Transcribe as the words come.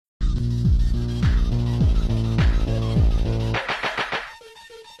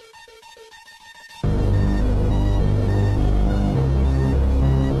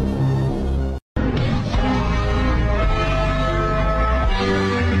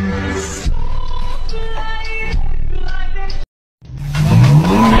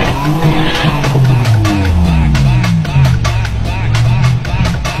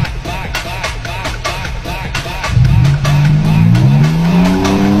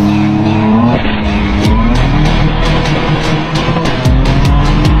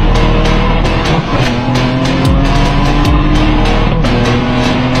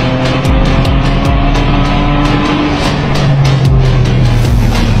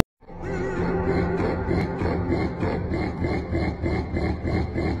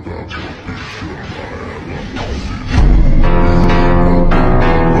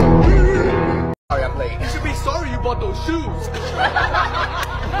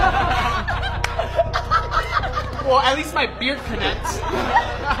Well, at least my beard connects.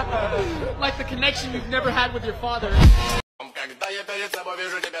 Like the connection you've never had with your father. Когда я перед собой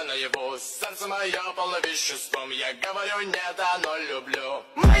вижу тебя наяву, сердце мое полно веществом, я говорю нет, но люблю.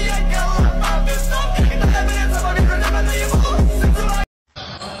 Моя голова без сна, когда я перед собой вижу тебя наяву, сердце мое...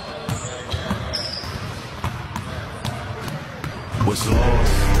 What's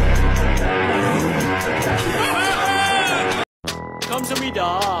lost? Come to me,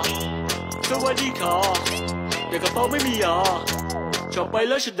 da. สวัสดีค่ะอย่ากระเป๋าไม่มียาชอบไป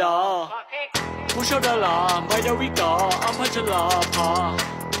แล้วชดาผู้ชอบดาราไม่ดาวิกาอัมพัชราภา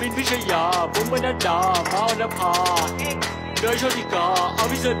มินพิชยาบุ๋มบรรดามาอนภาเดยโชติกาอ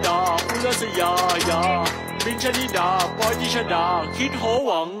ภิสดาอุลสยายามินชนิดาปอยติชดาคิดโห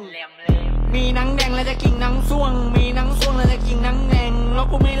วังมีหนังแดงแล้วจะกินหนังส่วงมีหนังส่วงแล้วจะกินหนังแดงแล้ว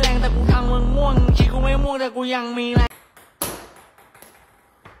กูไม่แรงแต่กูทางเมืองม่วงชีกูไม่ม่วงแต่กูยังมีแรง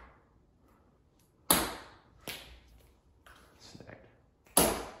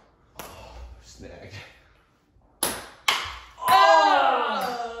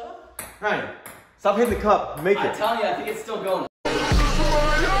Ryan, stop hitting the cup. Make it. I'm telling you, I think it's still going.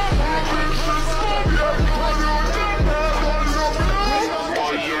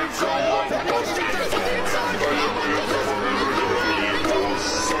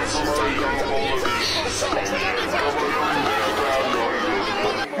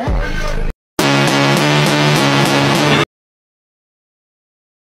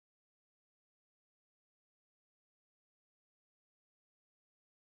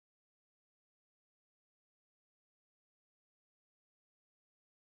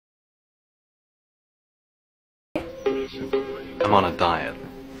 I'm on a diet,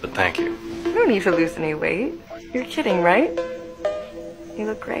 but thank you. You don't need to lose any weight. You're kidding, right? You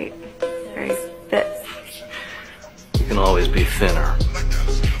look great. Very fit. You can always be thinner.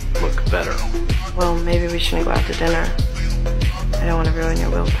 Look better. Well, maybe we shouldn't go out to dinner. I don't want to ruin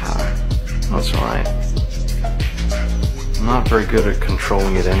your willpower. That's all right. I'm not very good at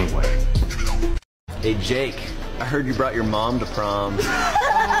controlling it anyway. Hey, Jake. I heard you brought your mom to prom.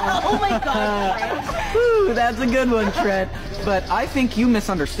 Oh my God! Ooh, that's a good one, Trent. But I think you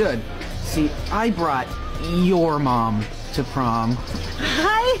misunderstood. See, I brought your mom to prom.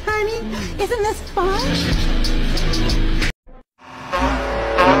 Hi, honey. Isn't this fun?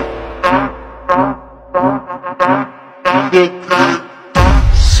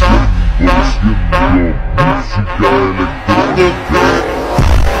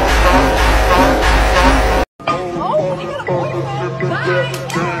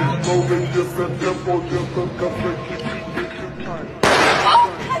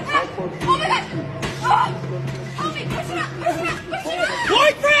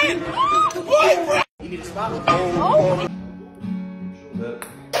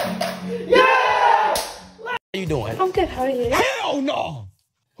 How you doing? I'm good, how are you? Hell no!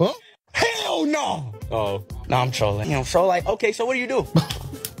 Huh? Hell no! Oh, no, I'm trolling. You know, so like, okay, so what do you do?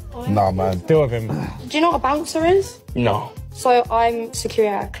 Nah, man, two of him. Do you know what a bouncer is? No. So I'm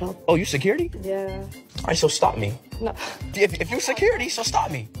security at a club. Oh, you security? Yeah. Alright, so stop me. No. If you security, so stop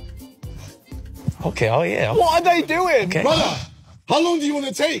me. Okay, oh yeah. What are they doing? Okay. Brother, how long do you want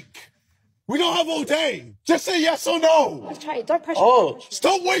to take? We don't have all day. Just say yes or no. Let's try it. Don't pressure. Oh.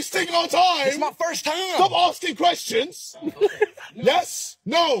 Stop wasting our time. It's my first time. Stop asking questions. Yes,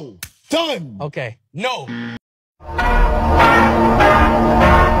 no, done. Okay, no.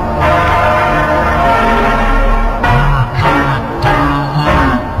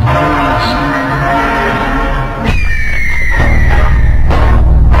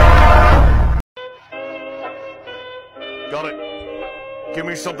 Got it. Give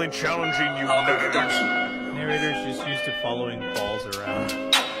me something challenging, you nerd. Narrator's just used to following balls around.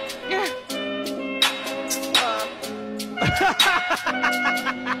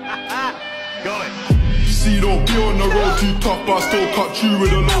 Got it. See, don't be on the road too tough, but I still cut you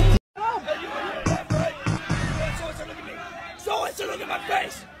with a local. So wants to look at my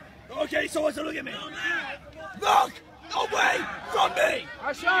face. Okay, so wants to look at me. Look away from me.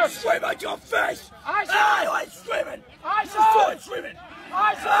 I saw. Scream at your face. I saw. I ain't screaming. I saw. You screaming.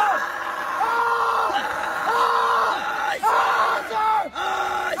 I saw.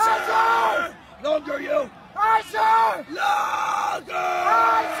 I saw. Longer, you. I saw. Longer.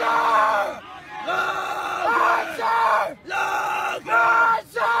 I saw. Longer. I saw. Longer. I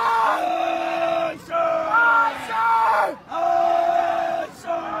saw. I saw. I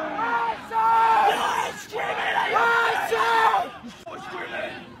saw. I saw. You ain't screaming at your face. You're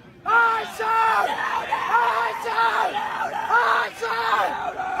screaming. I saw. I saw. I saw.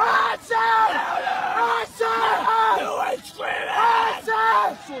 I saw. I saw. You ain't screaming. I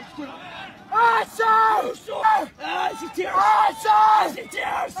saw.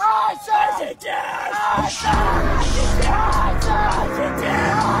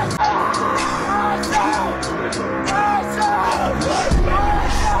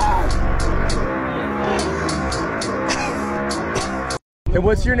 And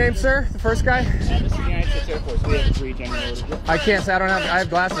what's your name, sir? The first guy? This is the United States Air Force. We have 3 general orders. I can't see. I have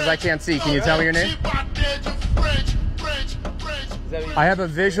glasses. I can't see. Can you tell me your name? I have a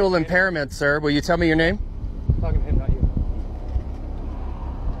visual impairment, sir. Will you tell me your name? I'm talking to him, not you.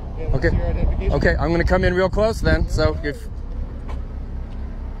 Okay. Okay, I'm gonna come in real close then. So if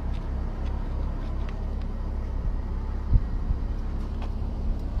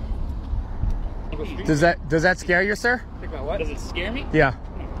does that scare you, sir? Think about what? Does it scare me? Yeah.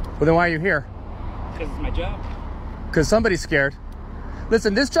 Well, then why are you here? Because it's my job. Because somebody's scared.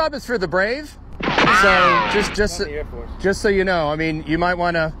 Listen, this job is for the brave. So just so you know, I mean, you might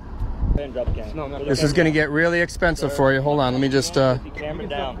want to. This is going to get really expensive for you. Hold on, let me just. Put the camera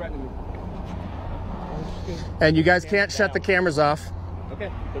down. And you guys can't shut the cameras off.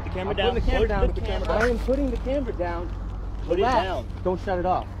 Okay. Put the camera down. Put the camera down. I am putting the camera down. Put it down. Don't shut it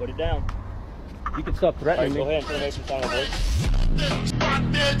off. Put it down. You can stop threatening me. Go ahead and make some sound, boys.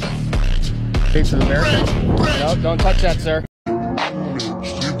 Face of America. No, don't touch that, sir.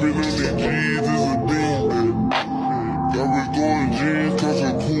 Sleeping on the keys is a demon. Got me going jeans cause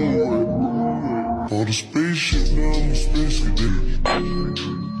I'm cool. For the spaceship, now I'm a space cadet.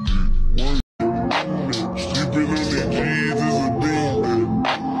 Sleeping on the keys is a demon.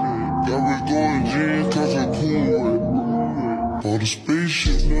 Got me going jeans cause I'm cool. For the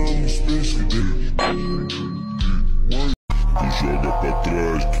spaceship, now I'm a space cadet. Joga pra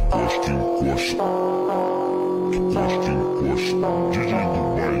trás, que costa encosta. Que costa encosta. DJ do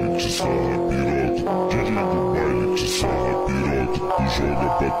baile te sarra piroca. DJ do baile te sarra piroca. Tu joga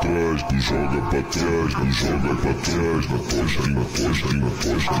pra trás, tu joga pra trás, tu joga pra trás. Na costa, na costa, na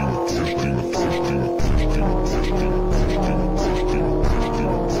costa, na costa, na costa, na costa, na costa, na costa, na costa, na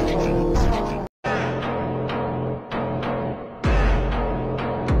costa, na costa.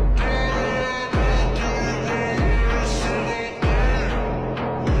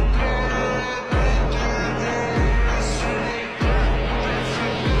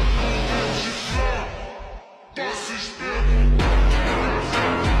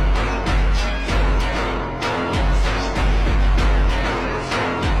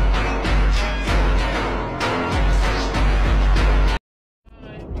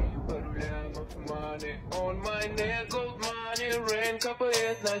 On my neck, gold money, rain,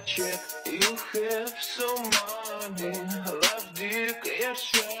 капает на чек. You have some money, love dick, я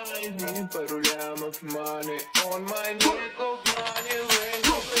shiny. Пару лямов money. On my neck, gold money, rain,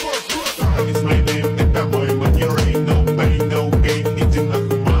 капает на чек. It's my name, это мой money, rain, no pain, no gain, иди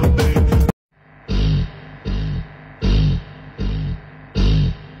нахуй, мандай.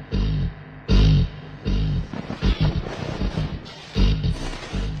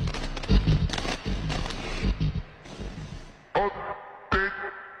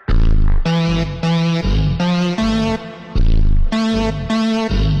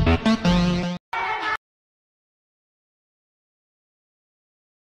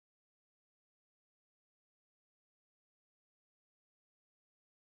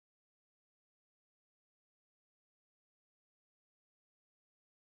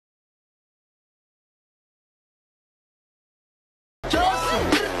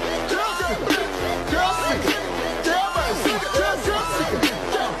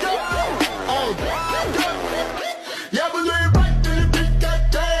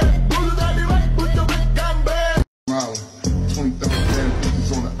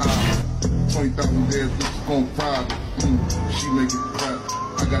 She make it clap.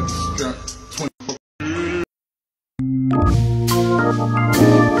 I got the strap. 20.